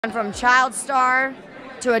From child star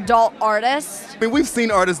to adult artist. I mean, we've seen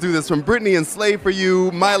artists do this, from Britney and Slave for You,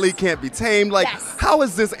 Miley Can't Be Tamed. Like, how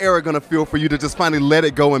is this era gonna feel for you to just finally let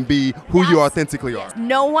it go and be who you authentically are?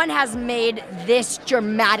 No one has made this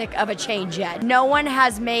dramatic of a change yet. No one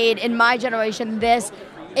has made, in my generation, this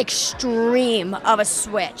extreme of a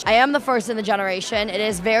switch. I am the first in the generation. It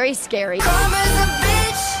is very scary.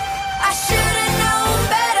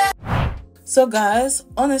 So guys,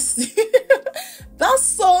 honestly, that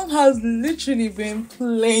song has literally been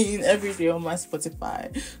playing every day on my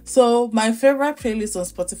Spotify. So my favorite playlist on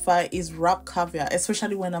Spotify is Rap Caviar,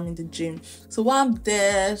 especially when I'm in the gym. So while I'm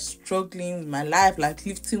there struggling with my life, like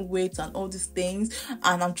lifting weights and all these things,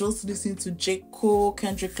 and I'm just listening to J. Cole,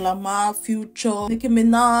 Kendrick Lamar, Future, Nicki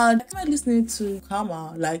Minaj, I'm listening to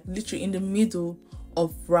Karma, like literally in the middle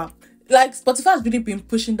of rap. Like, Spotify has really been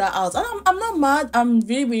pushing that out. And I'm not mad. I'm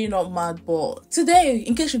really not mad. But today,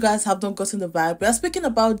 in case you guys have not gotten the vibe, we are speaking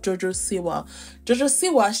about JoJo Siwa. JoJo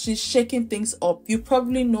Siwa, she's shaking things up. You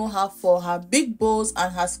probably know her for her big balls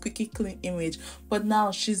and her squeaky-clean image. But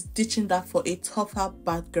now, she's ditching that for a tougher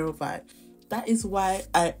bad girl vibe. That is why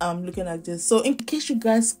I am looking at this. So in case you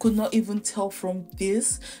guys could not even tell from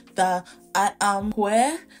this that I am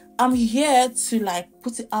where I'm here to like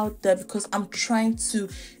put it out there, because I'm trying to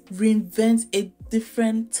reinvent a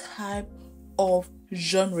different type of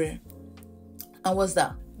genre. And what's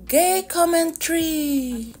that? Gay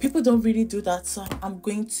commentary. People don't really do that, so I'm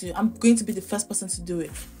going to be the first person to do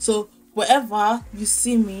it. So wherever you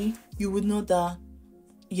see me, you would know that,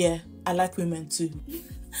 yeah, I like women too.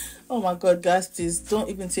 Oh my god, guys, please don't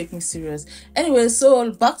even take me serious. Anyway, so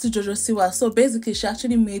back to JoJo Siwa. So basically, she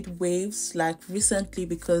actually made waves like recently,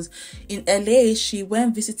 because in LA she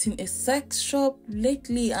went visiting a sex shop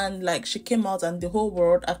lately, and like she came out and the whole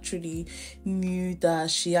world actually knew that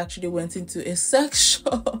she actually went into a sex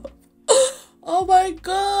shop. Oh my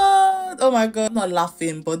god, I'm not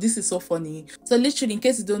laughing, but this is so funny. So literally, in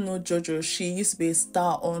case you don't know JoJo, she used to be a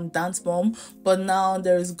star on Dance Mom, but now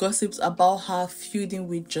there is gossips about her feuding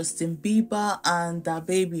with Justin Bieber and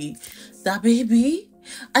DaBaby. DaBaby?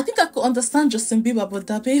 I think I could understand Justin Bieber, but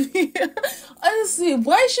DaBaby, honestly,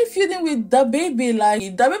 why is she feuding with DaBaby? Like,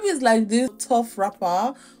 DaBaby is like this tough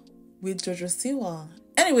rapper with JoJo Siwa.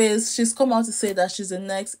 Anyways, she's come out to say that she's the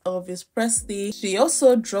next Elvis Presley. She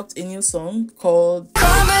also dropped a new song called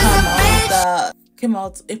that came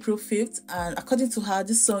out April 5th, and according to her,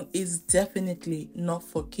 this song is definitely not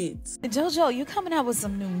for kids. JoJo, you coming out with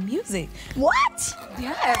some new music. What?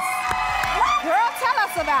 Yes. Girl, tell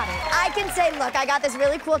us about it. I can say, look, I got this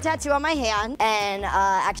really cool tattoo on my hand, and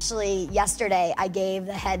actually yesterday I gave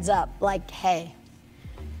the heads up, like, hey,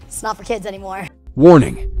 it's not for kids anymore.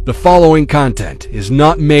 Warning, the following content is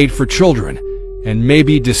not made for children and may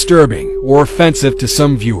be disturbing or offensive to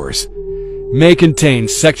some viewers. May contain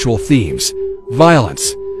sexual themes,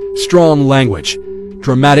 violence, strong language,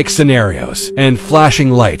 dramatic scenarios, and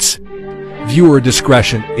flashing lights. Viewer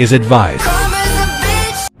discretion is advised.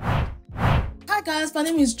 Hi guys, my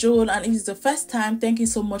name is Joel, and if it's the first time, thank you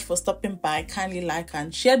so much for stopping by. Kindly like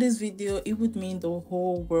and share this video. It would mean the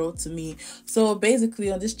whole world to me. So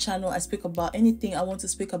basically, on this channel I speak about anything I want to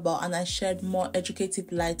speak about, and I shared more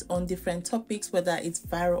educative light on different topics, whether it's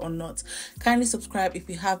viral or not. Kindly subscribe if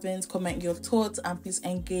you haven't, comment your thoughts, and please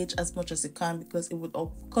engage as much as you can, because it would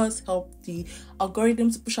of course help the algorithm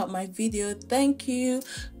to push out my video. Thank you.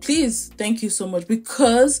 Please, thank you so much,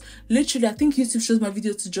 because literally I think YouTube shows my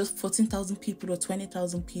video to just 14,000 people or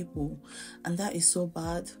 20,000 people, and that is so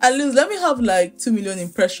bad. At least let me have like 2 million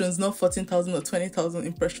impressions, not 14,000 or 20,000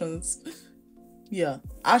 impressions. Yeah,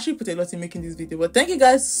 I actually put a lot in making this video, but thank you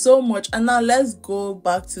guys so much. And now let's go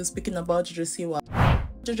back to speaking about JoJo Siwa.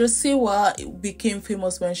 JoJo Siwa became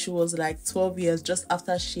famous when she was like 12 years, just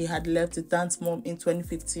after she had left the Dance Mom in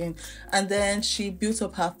 2015. And then she built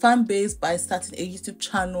up her fan base by starting a YouTube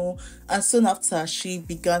channel, and soon after she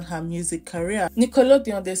began her music career.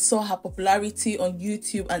 Nickelodeon, they saw her popularity on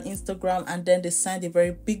YouTube and Instagram, and then they signed a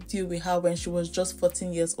very big deal with her when she was just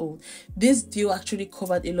 14 years old. This deal actually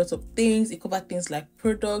covered a lot of things. It covered things like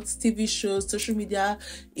products, TV shows, social media,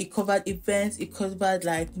 it covered events, it covered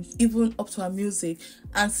like even up to her music.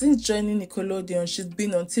 And since joining Nickelodeon, she's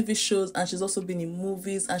been on TV shows, and she's also been in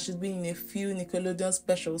movies, and she's been in a few Nickelodeon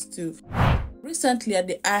specials too. Recently at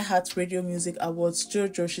the iHeartRadio Music Awards,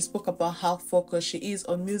 JoJo, she spoke about how focused she is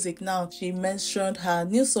on music now. She mentioned her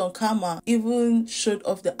new song Karma, even showed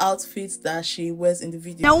off the outfits that she wears in the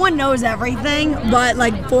video. No one knows everything, but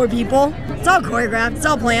like 4 people. It's all choreographed, it's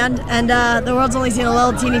all planned, and the world's only seen a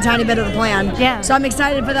little teeny tiny bit of the plan. Yeah. So I'm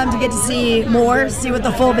excited for them to get to see more, see what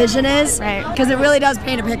the full vision is, Right. because it really does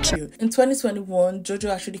paint a picture. In 2021, JoJo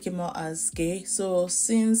actually came out as gay. So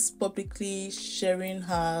since publicly sharing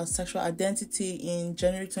her sexual identity in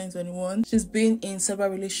January 2021, she's been in several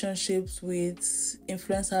relationships with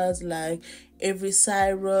influencers like Avery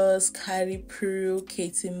Cyrus, Kylie Peru,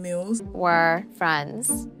 Katie Mills. We're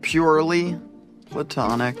friends. Purely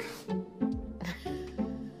platonic.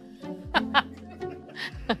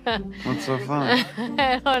 What's so fun?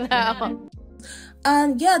 I don't know.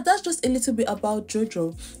 And yeah, that's just a little bit about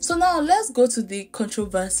JoJo. So now let's go to the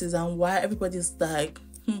controversies and why everybody's like,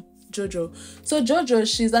 JoJo. So JoJo,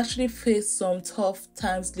 she's actually faced some tough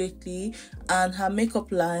times lately, and her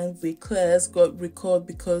makeup line with Claire's got recalled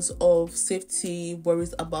because of safety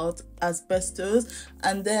worries about asbestos.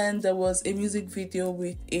 And then there was a music video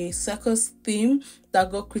with a circus theme that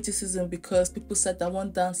got criticism because people said that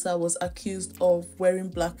one dancer was accused of wearing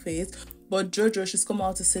blackface. But JoJo, she's come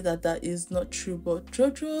out to say that that is not true. But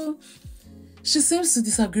JoJo, she seems to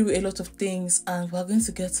disagree with a lot of things, and we're going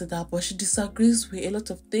to get to that. But she disagrees with a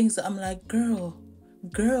lot of things that I'm like, girl.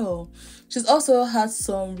 She's also had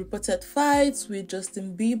some reported fights with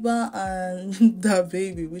Justin Bieber and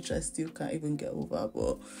DaBaby, which I still can't even get over.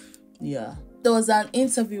 But yeah, there was an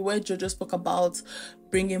interview where JoJo spoke about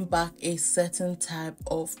bringing back a certain type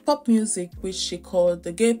of pop music, which she called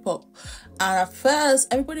the gay pop. And at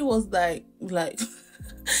first, everybody was like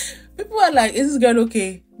people were like, is this girl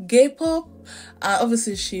okay? Gay pop? And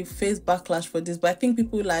obviously she faced backlash for this, but I think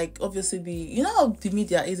people like, obviously you know how the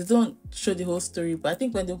media is, they don't show the whole story. But I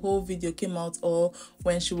think when the whole video came out, or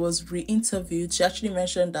when she was re-interviewed, she actually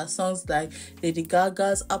mentioned that songs like Lady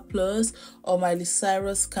Gaga's Applause or Miley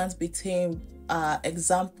Cyrus Can't Be Tamed are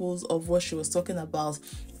examples of what she was talking about.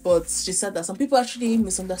 But she said that some people actually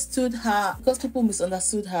misunderstood her. Because people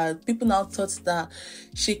misunderstood her, people now thought that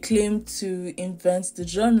she claimed to invent the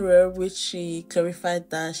genre, which she clarified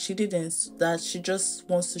that she didn't, that she just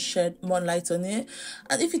wants to shed more light on it.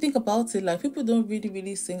 And if you think about it, like, people don't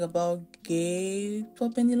really sing about gay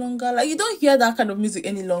pop any longer. Like, you don't hear that kind of music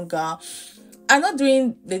any longer. And not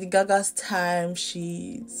during Lady Gaga's time,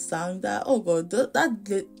 she sang that. Oh God,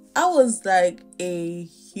 I was like a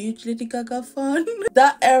huge Lady Gaga fan.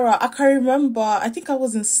 That era, I can remember, I think I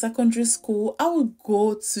was in secondary school. I would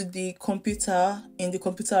go to the computer, in the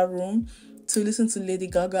computer room, to listen to Lady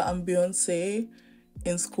Gaga and Beyonce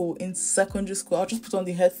in school, in secondary school. I'll just put on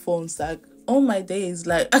the headphones, like, oh my days,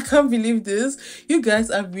 like, I can't believe this. You guys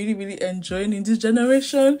are really enjoying in this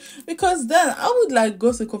generation. Because then I would like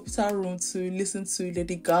go to the computer room to listen to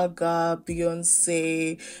Lady Gaga,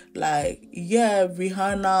 Beyonce, like, yeah,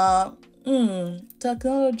 Rihanna.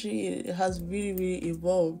 Technology has really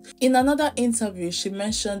evolved. In another interview, she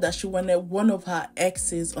mentioned that she wanted one of her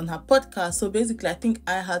exes on her podcast. So basically, I think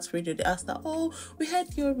iHeartRadio, they asked her, oh, we heard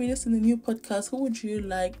you're releasing a new podcast, who would you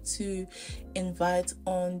like to invite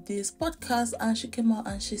on this podcast? And she came out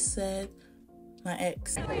and she said, my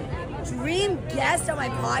ex. Dream guest on my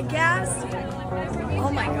podcast?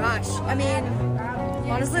 Oh my gosh. I mean,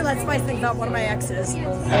 honestly, let's spice things up. One of my exes.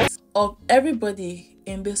 Of everybody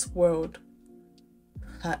in this world,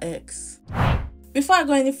 her ex. Before I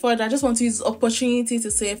go any further, I just want to use this opportunity to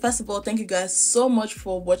say, first of all, thank you guys so much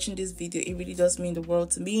for watching this video. It really does mean the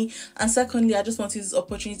world to me. And secondly, I just want to use this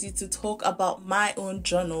opportunity to talk about my own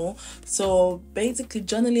journal. So basically,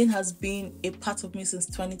 journaling has been a part of me since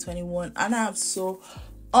 2021, and I am so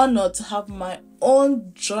honored to have my own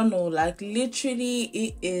journal. Like, literally,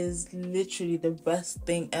 it is literally the best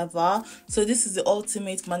thing ever. So this is the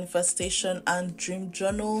ultimate manifestation and dream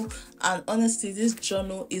journal, and honestly, this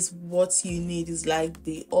journal is what you need. It's like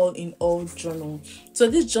the all-in-all journal. So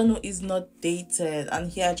this journal is not dated, and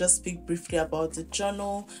here I just speak briefly about the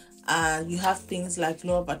journal. And you have things like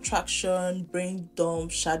law of attraction, brain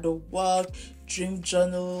dump, shadow work, dream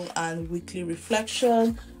journal, and weekly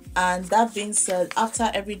reflection. And that being said,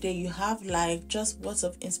 after every day, you have like just words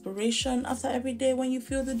of inspiration after every day when you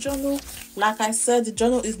fill the journal. Like I said, the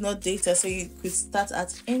journal is not dated, so you could start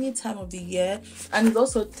at any time of the year. And it's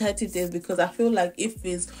also 30 days, because I feel like if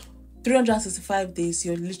it's 365 days,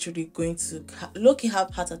 you're literally going to low-key have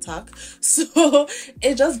heart attack. So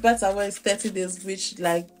it's just better when it's 30 days, which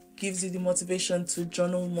like gives you the motivation to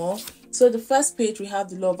journal more. So the first page, we have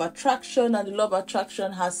the law of attraction, and the law of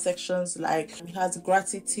attraction has sections like it has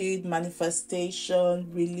gratitude, manifestation,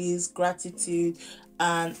 release, gratitude,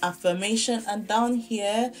 and affirmation. And down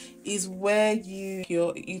here is where you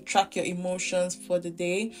track your emotions for the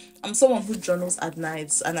day. I'm someone who journals at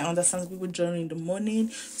night, and I understand people journal in the morning,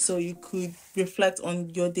 so you could reflect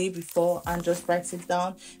on your day before and just write it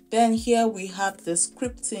down. Then here we have the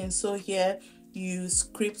scripting. So here you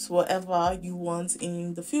script whatever you want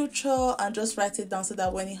in the future and just write it down so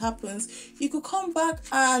that when it happens, you could come back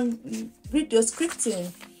and read your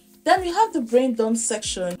scripting. Then we have the brain dump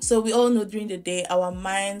section. So we all know during the day our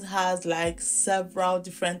mind has like several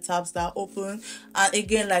different tabs that are open, and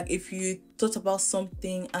again, like if you thought about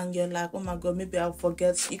something and you're like, oh my god, maybe I'll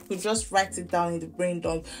forget, you could just write it down in the brain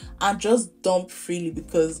dump and just dump freely,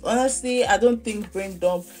 because honestly I don't think brain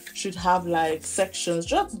dump should have like sections.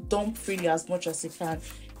 Just dump freely as much as you can.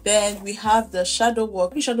 Then we have the shadow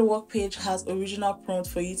work. The shadow work page has original prompt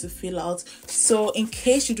for you to fill out. So in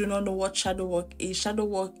case you do not know what shadow work is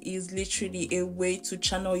literally a way to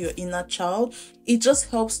channel your inner child. It just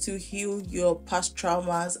helps to heal your past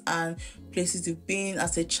traumas and places you've been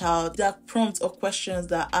as a child. There are prompts or questions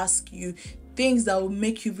that ask you things that will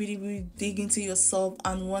make you really dig into yourself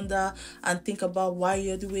and wonder and think about why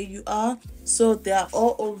you're the way you are. So they are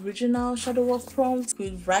all original shadow work prompts.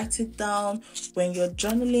 You could write it down when you're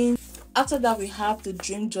journaling. After that, we have the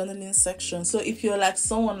dream journaling section. So if you're like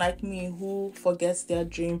someone like me who forgets their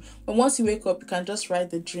dream, but once you wake up, you can just write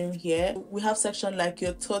the dream here. We have section like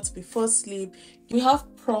your thoughts before sleep. We have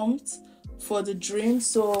prompts for the dream,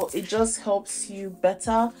 so it just helps you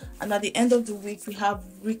better. And at the end of the week, we have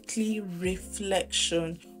weekly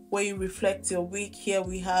reflection, where you reflect your week. Here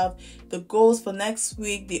we have the goals for next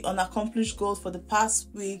week, the unaccomplished goals for the past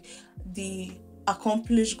week, the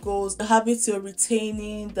accomplished goals, the habits you're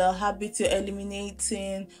retaining, the habits you're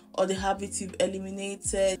eliminating, or the habits you've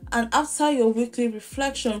eliminated. And after your weekly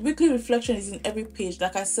reflection is in every page.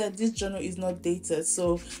 Like I said, this journal is not dated,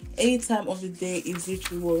 so any time of the day is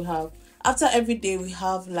literally what we have. After every day, we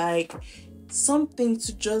have like something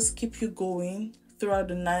to just keep you going throughout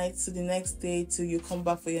the night to the next day till you come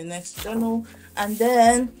back for your next journal. And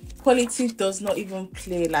then quality does not even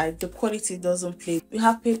play, like the quality doesn't play. We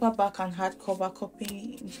have paperback and hardcover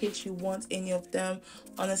copy in case you want any of them.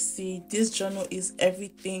 Honestly, this journal is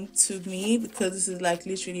everything to me because this is like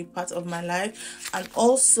literally part of my life. And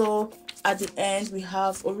also at the end, we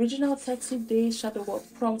have original taxi day shadow work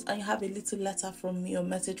prompts, and you have a little letter from me or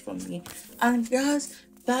message from me. And guys,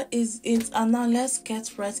 that is it. And now let's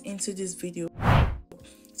get right into this video.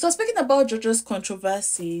 So speaking about JoJo's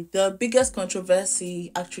controversy, the biggest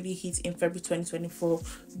controversy actually hit in February 2024.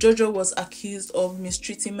 JoJo was accused of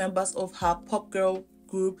mistreating members of her pop girl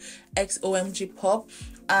group XOMG Pop,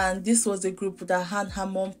 and this was a group that her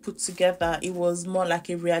mom put together. It was more like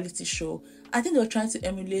a reality show. I think they were trying to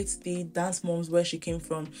emulate the Dance Moms where she came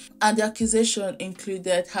from. And the accusation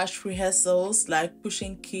included harsh rehearsals, like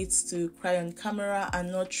pushing kids to cry on camera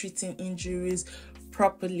and not treating injuries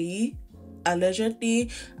properly, allegedly.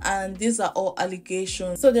 And these are all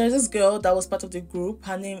allegations. So there's this girl that was part of the group.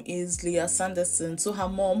 Her name is Leah Sanderson. So her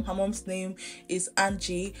mom's name is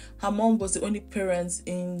Angie. Her mom was the only parent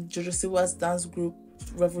in JoJo Siwa's dance group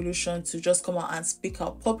Revolution to just come out and speak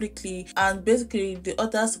out publicly. And basically the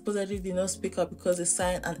others supposedly did not speak up because they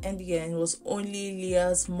signed an NDA, and it was only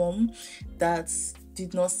Leah's mom that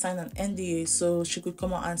did not sign an NDA so she could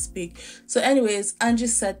come out and speak. So anyways, Angie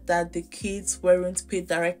said that the kids weren't paid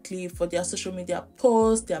directly for their social media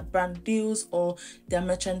posts, their brand deals, or their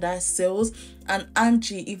merchandise sales. And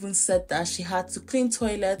Angie even said that she had to clean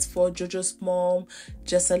toilets for JoJo's mom,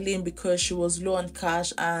 Jessalyn, because she was low on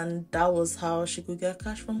cash, and that was how she could get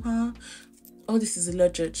cash from her. Oh, this is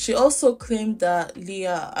alleged. She also claimed that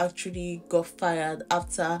Leah actually got fired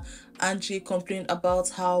after Angie complained about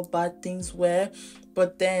how bad things were,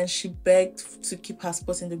 but then she begged to keep her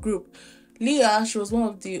spot in the group. Leah, she was one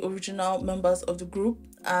of the original members of the group,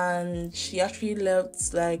 and she actually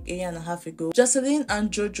left like a year and a half ago. Jessalyn and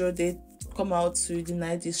JoJo, they come out to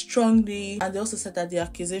deny this strongly, and they also said that the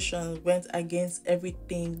accusations went against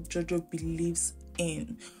everything JoJo believes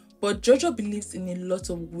in. But JoJo believes in a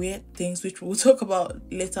lot of weird things, which we'll talk about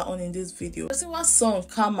later on in this video. Siwa's song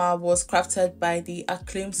Karma was crafted by the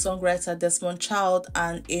acclaimed songwriter Desmond Child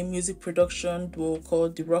and a music production duo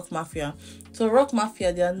called the Rock Mafia. So Rock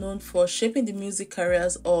Mafia, they are known for shaping the music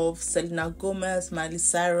careers of Selena Gomez, Miley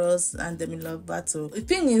Cyrus, and Demi Lovato. The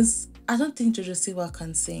thing is, I don't think JoJo Siwa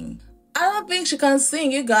can sing. I don't think she can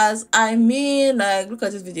sing, you guys. I mean, like, look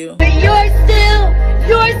at this video. But you're still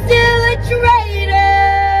a traitor.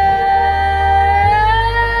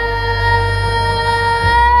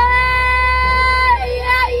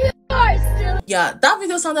 yeah, that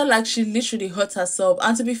video sounded like she literally hurt herself.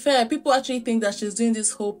 And to be fair, people actually think that she's doing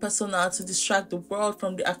this whole persona to distract the world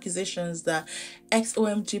from the accusations that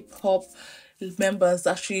ex-OMG Pop members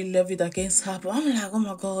actually levied against her. But I'm like, oh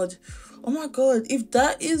my god, if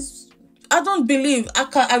that is, I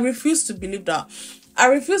refuse to believe that. I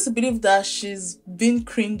refuse to believe that she's been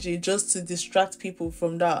cringy just to distract people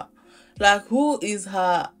from that. Like, who is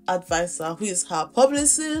her advisor? Who is her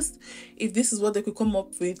publicist? If this is what they could come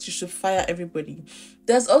up with, she should fire everybody.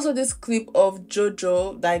 There's also this clip of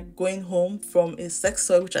JoJo like going home from a sex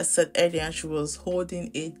toy, which I said earlier, and she was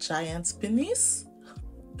holding a giant penis.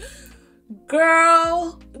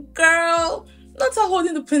 Girl, not her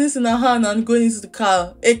holding the penis in her hand and going into the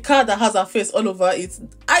car. A car that has her face all over it.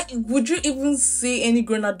 Would you even see any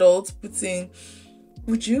grown adults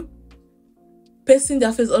would you? Pasting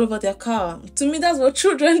their face all over their car? To me, that's what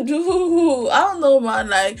children do. I don't know, man.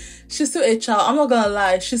 Like, she's still a child. I'm not gonna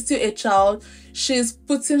lie. She's still a child. She's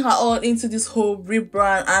putting her all into this whole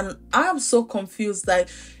rebrand, and I'm so confused. Like,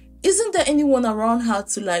 isn't there anyone around her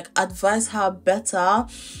to like advise her better?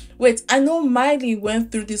 Wait, I know Miley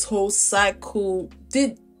went through this whole cycle.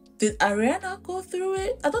 Did Ariana go through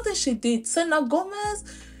it? I don't think she did. Selena Gomez,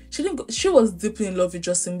 she didn't go. She was deeply in love with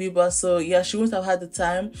Justin Bieber, so yeah, she wouldn't have had the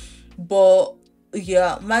time. But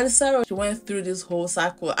yeah, Miley Cyrus, she went through this whole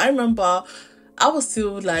cycle. I remember I was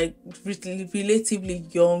still like relatively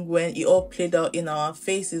young when it all played out in our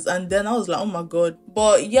faces, and then I was like, oh my god.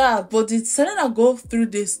 But yeah, but did Selena go through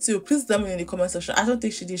this too? Please tell me in the comment section. I don't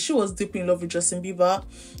think she did. She was deeply in love with Justin Bieber.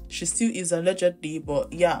 She still is, allegedly.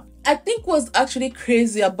 But yeah, I think what's actually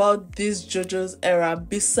crazy about this JoJo's era,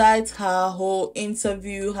 besides her whole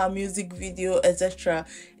interview, her music video, etc.,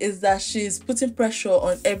 is that she's putting pressure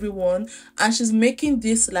on everyone, and she's making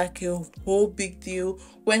this like a whole big deal,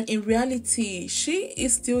 when in reality she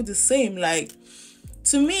is still the same. Like,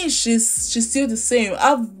 to me, she's still the same.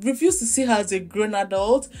 I refuse to see her as a grown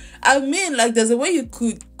adult. I mean, like, there's a way you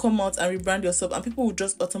could come out and rebrand yourself and people would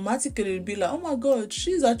just automatically be like, oh my god,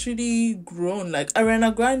 she's actually grown. Like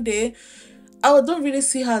Ariana Grande, I don't really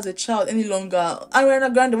see her as a child any longer.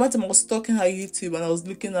 Ariana Grande, one time I was stalking her YouTube and I was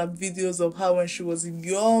looking at videos of her when she was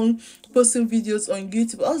young, posting videos on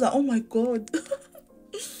YouTube. I was like, oh my god.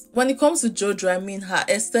 When it comes to JoJo, I mean, her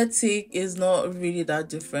aesthetic is not really that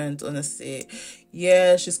different, honestly.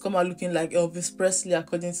 Yeah, she's come out looking like Elvis Presley,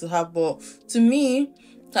 according to her, but to me,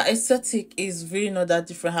 her aesthetic is really not that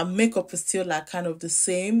different. Her makeup is still like kind of the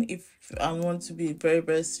same, if I want to be very,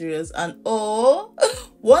 very serious. And oh,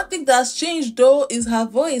 one thing that's changed though is her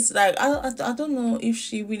voice. Like, I don't know if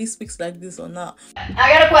she really speaks like this or not.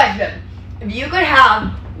 I got a question. If you could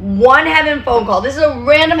have one heaven phone call, this is a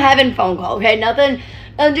random heaven phone call, okay? Nothing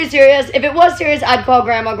too serious. If it was serious, I'd call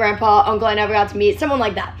grandma, grandpa, uncle I never got to meet, someone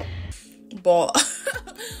like that. But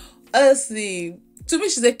honestly, to me,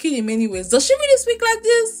 she's a kid in many ways. Does she really speak like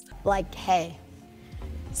this? Like, hey,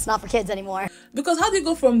 it's not for kids anymore. Because how do you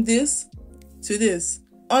go from this to this?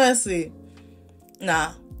 Honestly,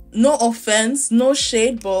 nah. No offense, no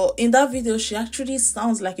shade, but in that video, she actually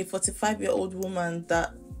sounds like a 45-year-old woman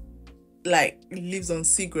that like lives on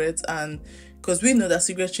cigarettes, and because we know that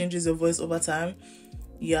cigarette changes your voice over time.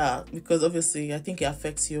 Yeah, because obviously I think it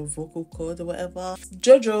affects your vocal cord or whatever.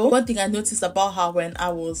 JoJo, one thing I noticed about her when I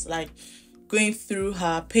was like going through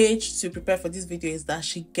her page to prepare for this video is that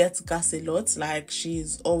she gets gas a lot. Like,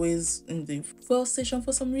 she's always in the fuel station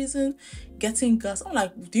for some reason getting gas. I'm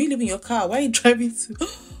like, do you live in your car? Why are you driving to?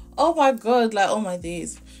 Oh my god, like, oh my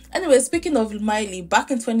days. Anyway, speaking of Miley,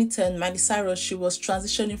 back in 2010, Miley Cyrus, she was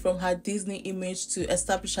transitioning from her Disney image to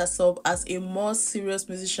establish herself as a more serious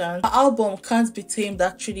musician. Her album Can't Be Tamed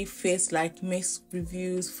actually faced like mixed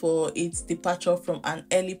reviews for its departure from an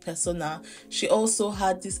early persona. She also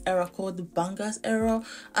had this era called the Bangers era,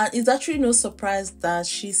 and it's actually no surprise that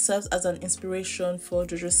she serves as an inspiration for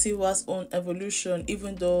JoJo Siwa's own evolution,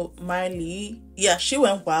 even though Miley, yeah, she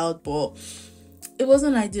went wild, but it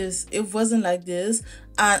wasn't like this. It wasn't like this.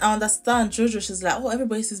 And I understand JoJo, she's like, oh,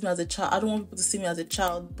 everybody sees me as a child. I don't want people to see me as a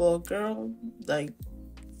child. But girl, like,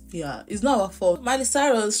 yeah, it's not our fault. Miley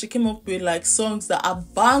Cyrus, she came up with like songs that are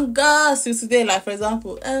bangers till today. Like, for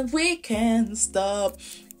example, And We Can't Stop.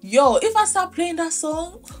 Yo, if I start playing that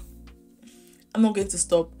song, I'm not going to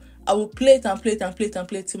stop. I will play it and play it and play it and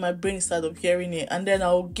play it till my brain is tired of hearing it. And then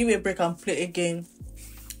I will give it a break and play it again.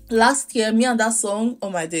 Last year, me and that song, oh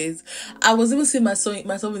my days, I was even seeing myself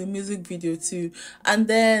in the music video too. And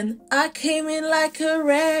then I came in like a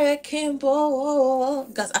wrecking ball.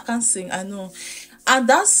 Guys, I can't sing, I know. And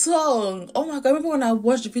that song, oh my god, I remember when I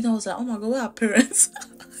watched the video, I was like, oh my god, where are our parents?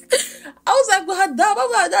 I was like, but her dad, why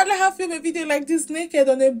would her dad let her film a video like this naked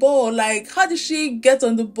on a ball? Like, how did she get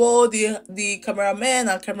on the ball? The cameramen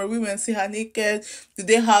and camera women see her naked. Did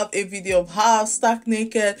they have a video of her stark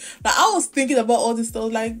naked? Like, I was thinking about all this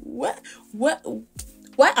stuff. Like, what?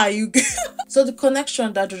 Why are you? So the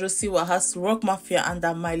connection that JoJo Siwa has to Rock Mafia and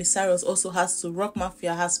that Miley Cyrus also has to Rock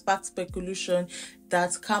Mafia has sparked speculation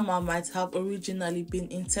that Karma might have originally been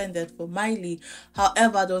intended for Miley.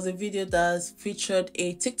 However, there was a video that featured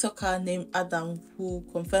a TikToker named Adam who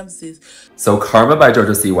confirms this. So Karma by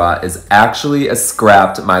JoJo Siwa is actually a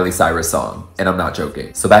scrapped Miley Cyrus song, and I'm not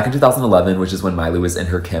joking. So back in 2011, which is when Miley was in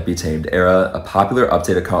her Can't Be Tamed era, a popular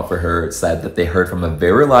update account for her said that they heard from a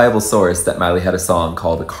very reliable source that Miley had a song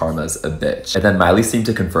called Karma's a Bitch. And then Miley seemed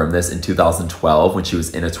to confirm this in 2012 when she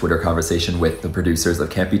was in a Twitter conversation with the producers of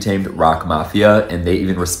Can't Be Tamed, Rock Mafia, and they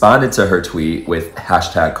even responded to her tweet with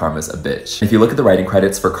hashtag Karma's a Bitch. If you look at the writing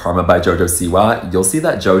credits for Karma by JoJo Siwa, you'll see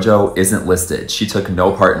that JoJo isn't listed. She took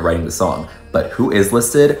no part in writing the song. But who is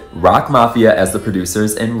listed? Rock Mafia as the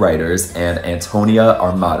producers and writers, and Antonia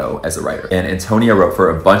Armato as a writer. And Antonia wrote for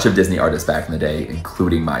a bunch of Disney artists back in the day,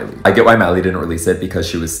 including Miley. I get why Miley didn't release it because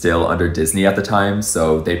she was still under Disney at the time,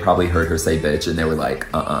 so they probably heard her say bitch and they were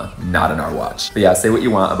like, not in our watch. But yeah, say what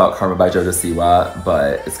you want about Karma by JoJo Siwa,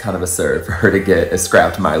 but it's kind of absurd for her to get a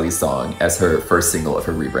scrapped Miley song as her first single of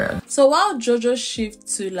her rebrand. So while JoJo's shift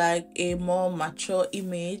to like a more mature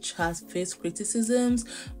image has faced criticisms,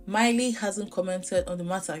 Miley hasn't commented on the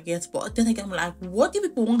matter yet. But then again, I'm like, what do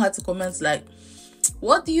people want her to comment? Like,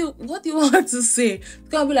 what do you want her to say? It's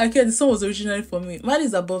gonna be like, yeah, the song was originally for me.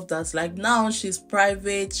 Miley's above that. Like, now she's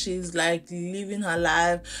private, she's like living her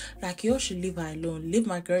life. Like, you should leave her alone, leave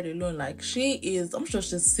my girl alone. Like, she is, I'm sure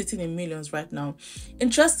she's sitting in millions right now.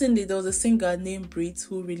 Interestingly, there was a singer named Brit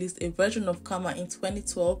who released a version of Karma in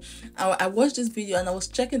 2012. I watched this video and I was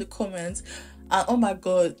checking the comments. And oh my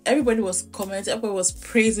god, everybody was commenting, everybody was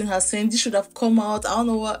praising her, saying this should have come out. I don't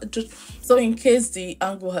know what. So in case the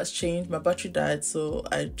angle has changed, my battery died, so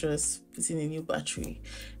I just put in a new battery.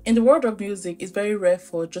 In the world of music, it's very rare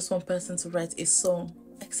for just one person to write a song,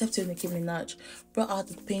 except when Nicki Minaj brought out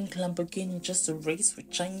the pink Lamborghini just to race with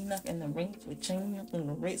China and the race with China and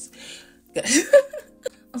the race.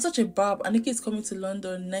 I'm such a barb, and Nicki is coming to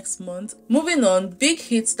London next month. Moving on, big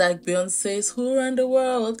hits like Beyonce's Who Run the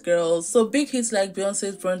World, girls. So big hits like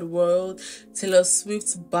Beyonce's Run the World, Taylor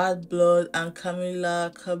Swift's Bad Blood, and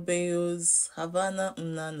Camila Cabello's Havana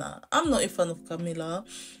Nana. I'm not a fan of Camila.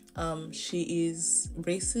 She is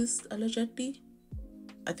racist, allegedly.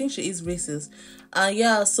 I think she is racist.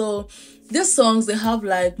 Yeah, so these songs, they have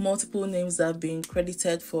like multiple names that have been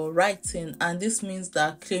credited for writing, and this means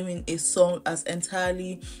that claiming a song as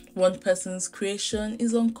entirely one person's creation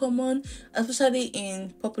is uncommon, especially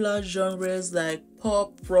in popular genres like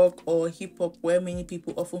pop, rock, or hip-hop, where many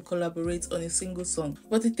people often collaborate on a single song.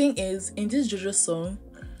 But the thing is, in this JoJo song,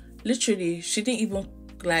 literally, she didn't even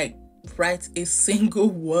like write a single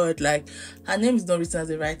word. Like, her name is not written as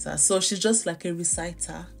a writer, so she's just like a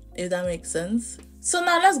reciter, if that makes sense. So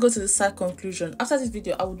now let's go to the sad conclusion. After this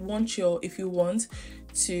video, I would want you, if you want,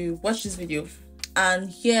 to watch this video. And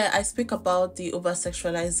here I speak about the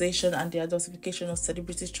over-sexualization and the adultification of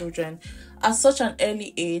celebrity children. At such an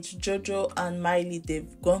early age, JoJo and Miley,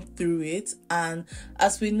 they've gone through it. And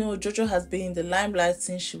as we know, JoJo has been in the limelight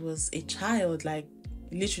since she was a child, like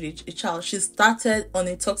literally a child. She started on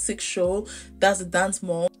a toxic show, that's the Dance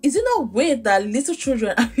Mom. Is it not weird that little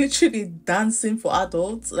children are literally dancing for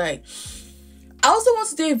adults? Like, I also want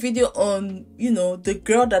to do a video on, you know, the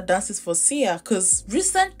girl that dances for Sia, because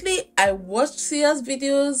recently I watched Sia's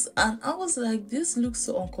videos and I was like, this looks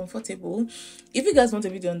so uncomfortable. If you guys want a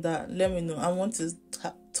video on that, let me know. I want to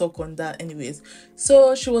talk on that anyways.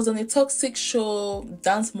 So she was on a toxic show,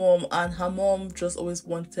 Dance Mom, and her mom just always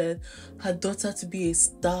wanted her daughter to be a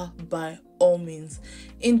star by all means.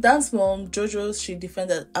 In Dance Mom, JoJo, she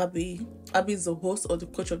defended Abby. Abby is the host or the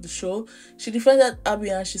coach of the show. She defended Abby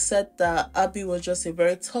and she said that Abby was just a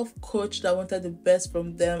very tough coach that wanted the best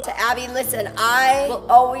from them. To Abby, listen, I will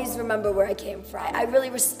always remember where I came from. I really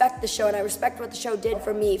respect the show, and I respect what the show did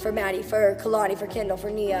for me, for Maddie, for Kalani, for Kendall, for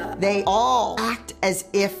Nia. They all act as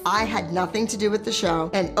if I had nothing to do with the show,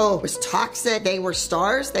 and oh, it was toxic. They were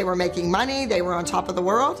stars, they were making money, they were on top of the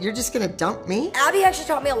world. You're just gonna dump me? Abby actually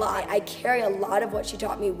taught me a lot. I carry a lot of what she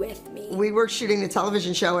taught me with me. We were shooting the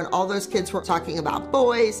television show and all those kids were talking about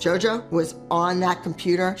boys. JoJo was on that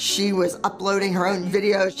computer. She was uploading her own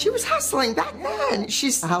videos. She was hustling back then.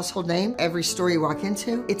 She's a household name. Every store you walk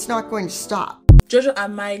into, it's not going to stop. JoJo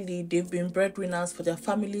and Miley, they've been breadwinners for their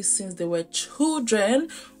families since they were children,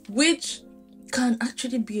 which can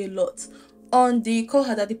actually be a lot. On the Call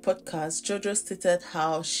Her Daddy podcast, JoJo stated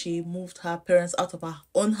how she moved her parents out of her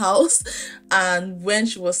own house, and when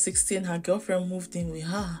she was 16, her girlfriend moved in with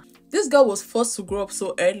her. This girl was forced to grow up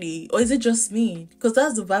so early, or is it just me? Because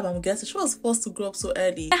that's the vibe I'm getting. She was forced to grow up so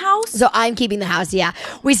early. The house? So I'm keeping the house, yeah.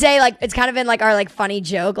 We say, like, it's kind of been like our like funny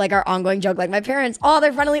joke, like our ongoing joke, like my parents, oh,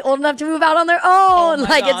 they're finally old enough to move out on their own.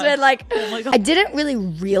 Like, it's been like, I didn't really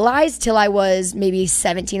realize till I was maybe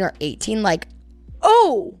 17 or 18, like,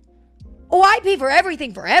 oh, I pay for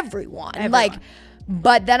everything for everyone. Like,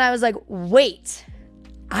 but then I was like, wait,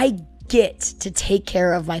 I get to take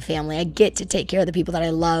care of my family. I get to take care of the people that I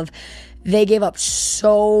love. They gave up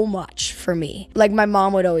so much for me. Like my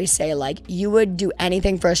mom would always say, like, you would do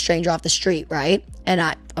anything for a stranger off the street, right? And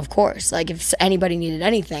I, of course, like if anybody needed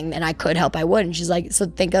anything and I could help, I would. And she's like, so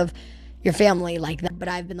think of your family like that. But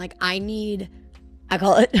I've been like, I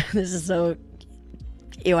call it, this is so,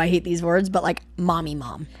 ew, I hate these words, but like mommy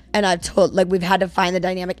mom. And I've told, like we've had to find the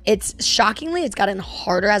dynamic. It's shockingly, it's gotten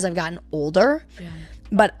harder as I've gotten older. Yeah.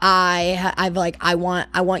 But I've like, I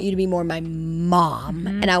want you to be more my mom,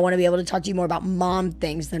 and I want to be able to talk to you more about mom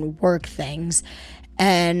things than work things.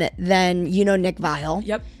 And then, you know, Nick Vile.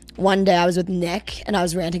 Yep. One day I was with Nick and I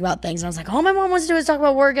was ranting about things and I was like, all my mom wants to do is talk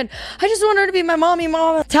about work and I just want her to be my mommy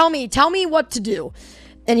mom. Tell me what to do.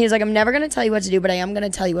 And he was like, I'm never going to tell you what to do, but I am going to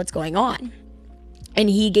tell you what's going on. And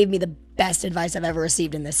he gave me the best advice I've ever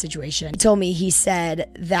received in this situation. He told me, he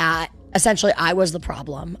said that essentially I was the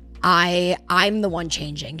problem. I'm the one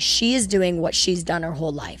changing. She is doing what she's done her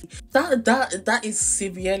whole life. That is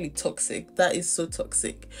severely toxic. That is so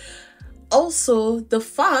toxic. Also, the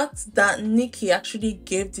fact that Nikki actually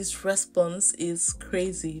gave this response is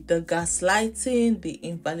crazy. The gaslighting, the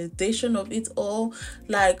invalidation of it all.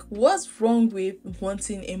 Like, what's wrong with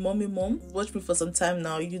wanting a mommy mom? Watch me for some time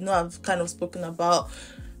now. You know, I've kind of spoken about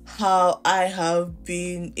how I have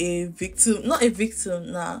been a victim. Not a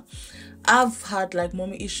victim, nah. I've had like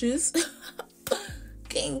mommy issues.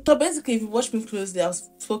 So basically, if you watch me closely, I've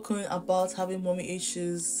spoken about having mommy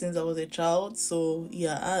issues since I was a child. So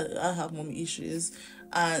yeah, I have mommy issues.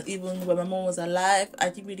 And even when my mom was alive, I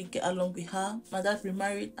didn't really get along with her. My dad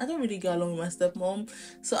remarried. I don't really get along with my stepmom.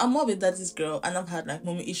 So I'm more of a daddy's girl, and I've had like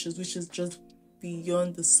mommy issues, which is just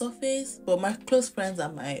beyond the surface. But my close friends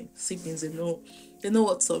and my siblings, they know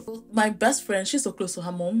what's up. My best friend, she's so close to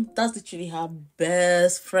her mom. That's literally her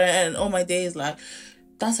best friend. All my days, like,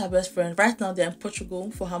 that's her best friend. Right now, they're in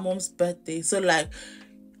Portugal for her mom's birthday. So, like,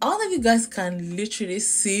 I don't know if you guys can literally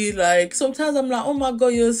see, like, sometimes I'm like, oh my God,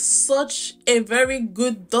 you're such a very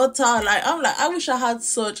good daughter. Like, I'm like, I wish I had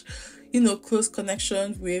such, you know, close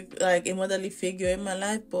connections with, like, a motherly figure in my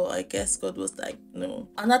life. But I guess God was like, no.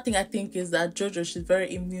 Another thing I think is that JoJo, she's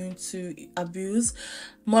very immune to abuse.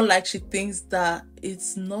 More like she thinks that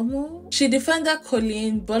it's normal. She defended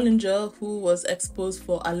Colleen Bollinger, who was exposed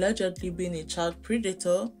for allegedly being a child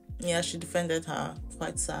predator. Yeah, she defended her.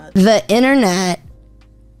 Quite sad. The internet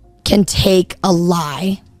can take a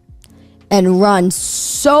lie and run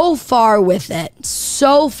so far with it,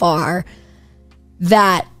 so far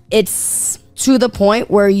that it's to the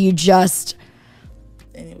point where you just...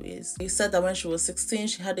 Anyways, he said that when she was 16,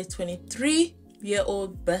 she had a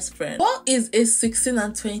 23-year-old best friend. What is a 16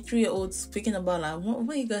 and 23-year-old speaking about? Like, what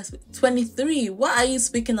are you guys... 23? What are you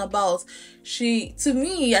speaking about? To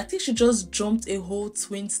me, I think she just jumped a whole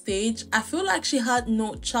twin stage. I feel like she had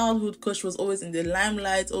no childhood because she was always in the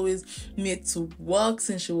limelight, always made to work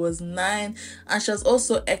since she was 9. And she has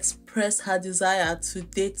also expressed her desire to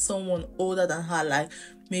date someone older than her, like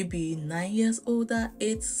maybe 9 years older,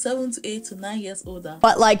 7 to 8 to 9 years older.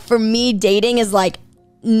 But like for me, dating is like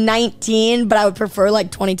 19, but I would prefer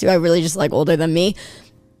like 22. I really just like older than me.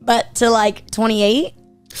 But to like 28.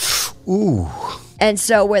 Ooh. And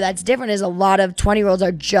so where that's different is a lot of 20-year-olds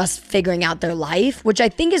are just figuring out their life, which I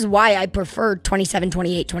think is why I prefer 27,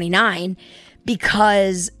 28, 29,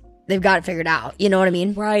 because they've got it figured out. You know what I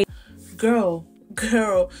mean? Right. Girl.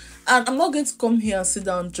 And I'm not going to come here and sit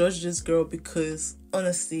down and judge this girl because,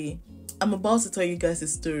 honestly, I'm about to tell you guys a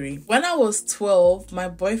story. When I was 12, my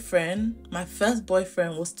first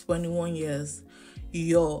boyfriend was 21 years.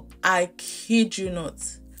 Yo, I kid you not.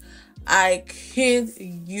 Like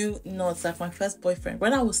my first boyfriend.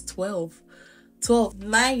 When I was 12,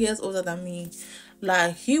 9 years older than me.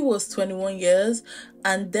 Like, he was 21 years.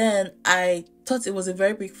 And then I thought it was a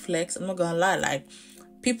very big flex. I'm not gonna lie. Like,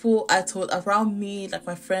 people I told around me, like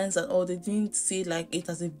my friends and all, they didn't see like it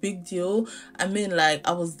as a big deal. I mean, like,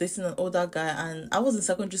 I was dating an older guy and I was in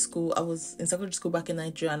secondary school. I was in secondary school back in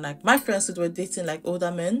Nigeria, and like my friends were dating like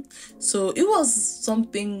older men. So it was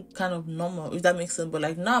something kind of normal, if that makes sense. But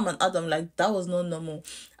like now I'm an adult, like that was not normal.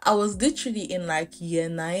 I was literally in like year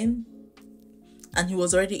 9, and he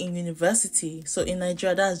was already in university. So in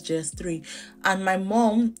Nigeria, that's JS3. And my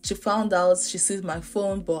mom, she found out, she sees my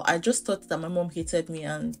phone, but I just thought that my mom hated me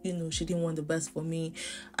and, you know, she didn't want the best for me.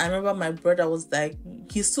 I remember my brother was like,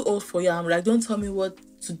 he's too old for you. I'm like, don't tell me what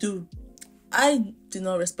to do. I do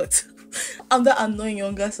not respect I'm that annoying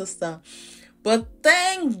younger sister. But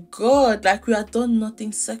thank God, like, we had done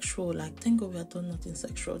nothing sexual. Like, thank God we had done nothing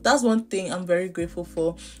sexual. That's one thing I'm very grateful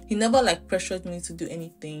for. He never, like, pressured me to do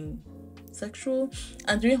anything sexual.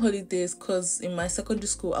 And during holidays, because in my secondary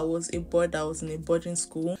school, I was in a boarding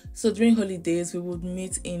school. So during holidays, we would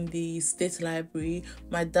meet in the state library.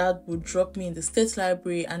 My dad would drop me in the state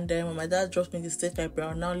library. And then when my dad dropped me in the state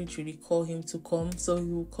library, I'll now literally call him to come. So he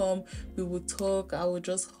would come, we would talk. I would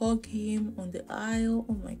just hug him on the aisle.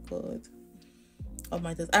 Oh, my God. Oh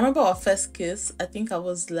my God. I remember our first kiss. I think I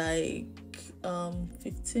was like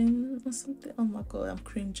 15 or something. Oh my God, I'm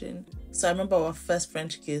cringing. So I remember our first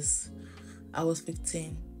French kiss. I was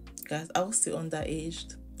 15. Guys, I was still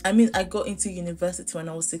underaged. I mean, I got into university when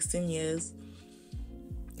I was 16 years.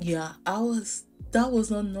 Yeah, that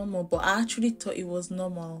was not normal, but I actually thought it was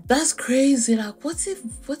normal. That's crazy. Like, what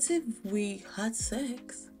if we had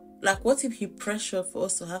sex? Like, what if he pressured for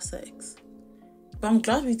us to have sex? But I'm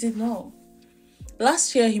glad we did not.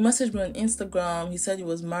 Last year, he messaged me on Instagram. He said he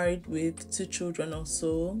was married with 2 children or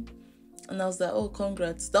so. And I was like, oh,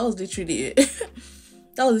 congrats. That was literally it.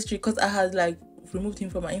 That was literally because I had, like, removed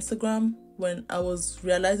him from my Instagram when I was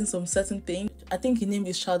realizing some certain things. I think he named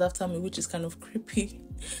his child after me, which is kind of creepy.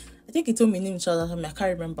 I think he told me he named his child after me. I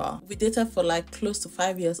can't remember. We dated for, like, close to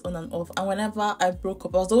 5 years on and off. And whenever I broke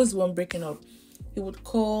up, I was always the one breaking up. He would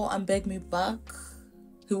call and beg me back.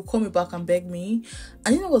 He would call me back and beg me.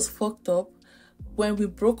 And you know what's fucked up? When we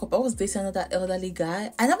broke up, I was dating another elderly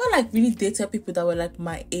guy. I never, like, really dated people that were, like,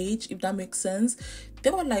 my age, if that makes sense. They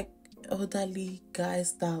were, like, elderly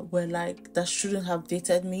guys that were, like, that shouldn't have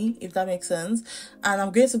dated me, if that makes sense. And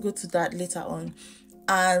I'm going to go to that later on.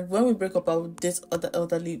 And when we break up, I would date other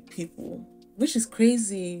elderly people, which is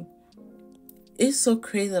crazy. It's so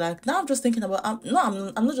crazy. Like, now I'm just thinking about, I'm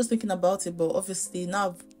not just thinking about it, but obviously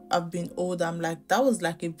now I've been old. I'm like, that was,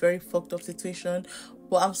 like, a very fucked up situation.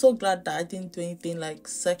 But I'm so glad that I didn't do anything, like,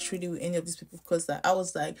 sexually with any of these people, because, like, I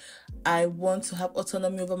was like, I want to have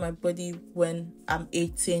autonomy over my body when I'm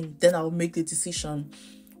 18. Then I'll make the decision.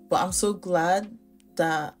 But I'm so glad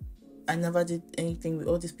that I never did anything with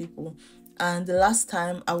all these people. And the last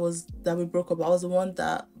time we broke up, I was the one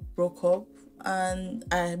that broke up, and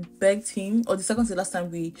I begged him. Or the second to the last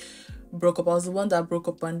time we broke up, I was the one that broke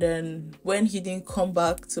up. And then when he didn't come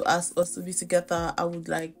back to ask us to be together,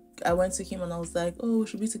 I went to him and I was like, oh, we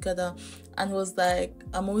should be together. And he was like,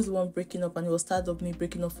 I'm always the one breaking up, and he was tired of me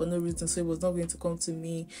breaking up for no reason, so he was not going to come to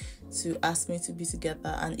me to ask me to be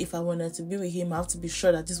together. And if I wanted to be with him, I have to be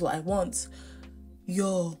sure that this is what I want.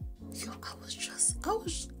 Yo, I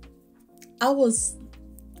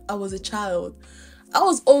was a child. I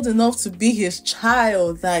was old enough to be his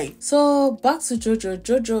child. Like, so back to JoJo.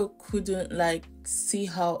 JoJo couldn't, like, see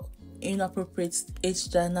how inappropriate age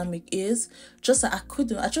dynamic is.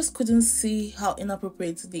 I just couldn't see how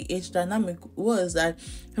inappropriate the age dynamic was. Like,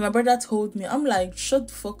 when my brother told me, I'm like, shut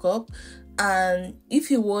the fuck up. And if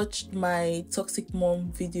you watched my toxic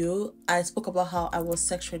mom video, I spoke about how I was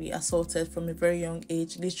sexually assaulted from a very young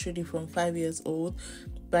age, literally from 5 years old,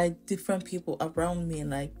 by different people around me,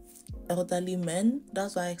 like elderly men.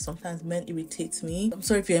 That's why sometimes men irritate me. I'm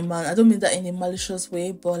sorry if you're a man, I don't mean that in a malicious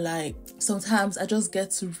way, but, like, sometimes I just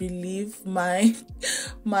get to relieve my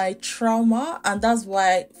trauma. And that's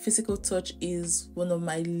why physical touch is one of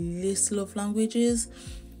my least love languages.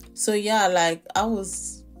 So yeah, like, I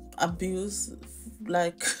was abused.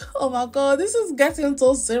 Like, oh my God, this is getting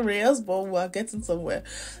so serious, but we're getting somewhere.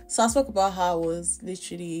 So I spoke about how I was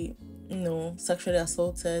literally, sexually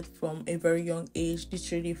assaulted from a very young age,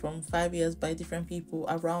 literally from 5 years, by different people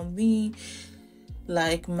around me.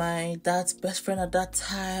 Like, my dad's best friend at that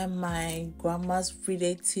time, my grandma's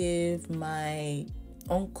relative, my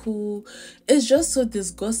uncle. It's just so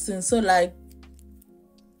disgusting. So, like,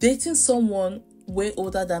 dating someone way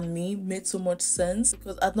older than me made so much sense,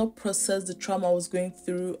 because I'd not processed the trauma I was going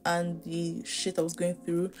through and the shit I was going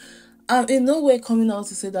through. I'm in no way coming out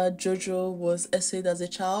to say that JoJo was essayed as a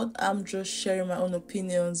child. I'm just sharing my own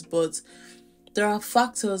opinions, but there are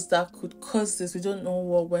factors that could cause this. We don't know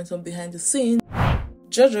what went on behind the scenes.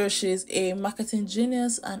 JoJo, she's a marketing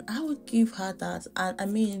genius, and I would give her that. And I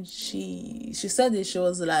mean, she said it. She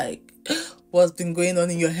was like, what's been going on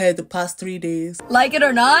in your head the past 3 days? Like it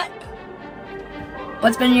or not,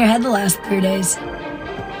 what's been in your head the last 3 days?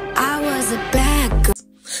 I was a bad girl.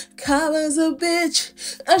 I was a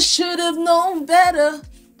bitch. I should have known better.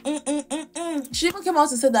 She even came out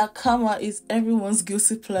to say that karma is everyone's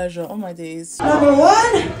guilty pleasure. Oh my days. Number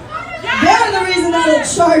one, they're the reason that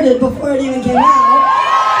it charted before it even came out.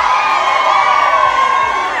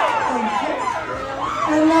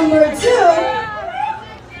 And number two,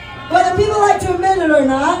 whether people like to admit it or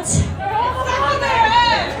not,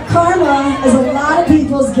 karma is a lot of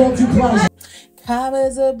people's guilty pleasure. Karma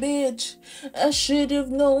is a bitch. I should have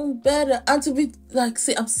known better. And to be like,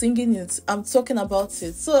 see, I'm singing it. I'm talking about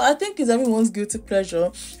it. So I think it's everyone's guilty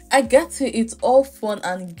pleasure. I get it. It's all fun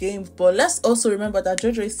and games. But let's also remember that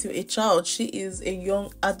JoJo is still a child. She is a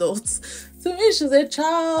young adult. To me, she's a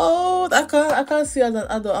child. I can't see her as an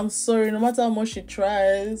adult. I'm sorry. No matter how much she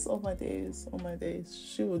tries. Oh my days. Oh my days.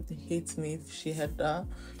 She would hate me if she had that.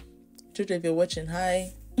 JoJo, if you're watching,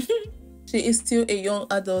 hi. She is still a young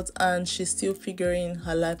adult and she's still figuring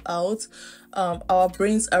her life out. Our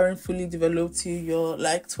brains aren't fully developed till you're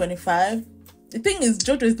like 25. The thing is,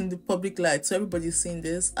 JoJo is in the public light, so everybody's seeing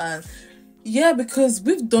this. And yeah, because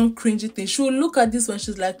we've done cringy things. She'll look at this when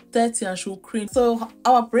she's like 30 and she'll cringe. So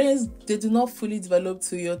our brains, they do not fully develop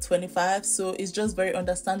till you're 25. So it's just very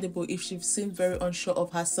understandable if she seems very unsure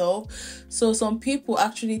of herself. So some people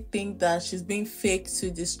actually think that she's being fake to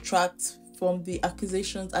distract from the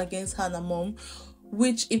accusations against her and her mom,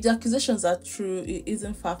 which, if the accusations are true, it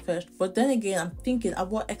isn't far-fetched. But then again, I'm thinking, at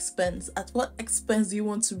what expense? At what expense do you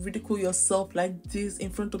want to ridicule yourself like this in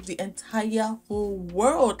front of the entire whole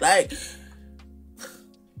world? Like,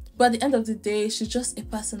 but at the end of the day, she's just a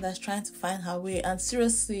person that's trying to find her way. And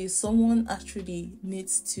seriously, someone actually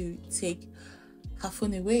needs to take her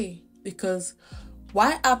phone away, because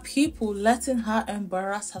why are people letting her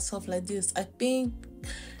embarrass herself like this? I think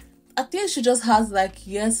she just has like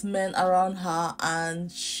yes men around her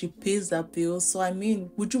and she pays their bills. So I mean,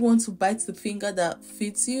 would you want to bite the finger that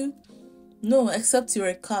feeds you? No, except you're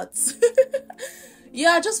a cat.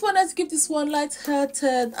 Yeah, I just wanted to keep this one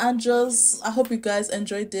light-hearted and just, I hope you guys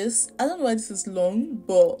enjoyed this. I don't know why this is long,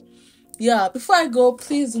 but yeah, before I go,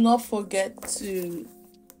 please do not forget to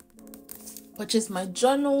purchase my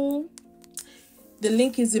journal. The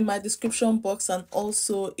link is in my description box and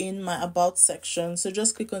also in my about section. So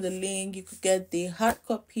just click on the link. You could get the hard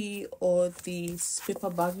copy or the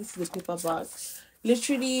paperback. This is the paperback.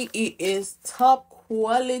 Literally, it is top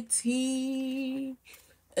quality.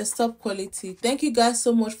 It's top quality. Thank you guys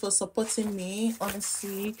so much for supporting me.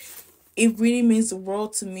 Honestly, it really means the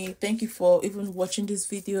world to me. Thank you for even watching this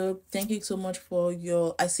video. Thank you so much for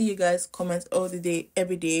I see you guys comment all the day,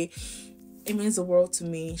 every day. It means the world to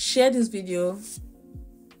me. Share this video,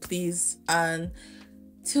 please, and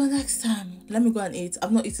till next time, let me go and eat.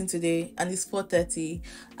 I've not eaten today and it's 4:30.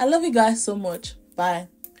 I love you guys so much. Bye.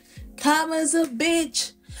 Karma's a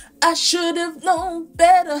bitch, I should have known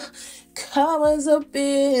better. Karma's a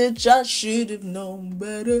bitch, I should have known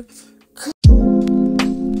better.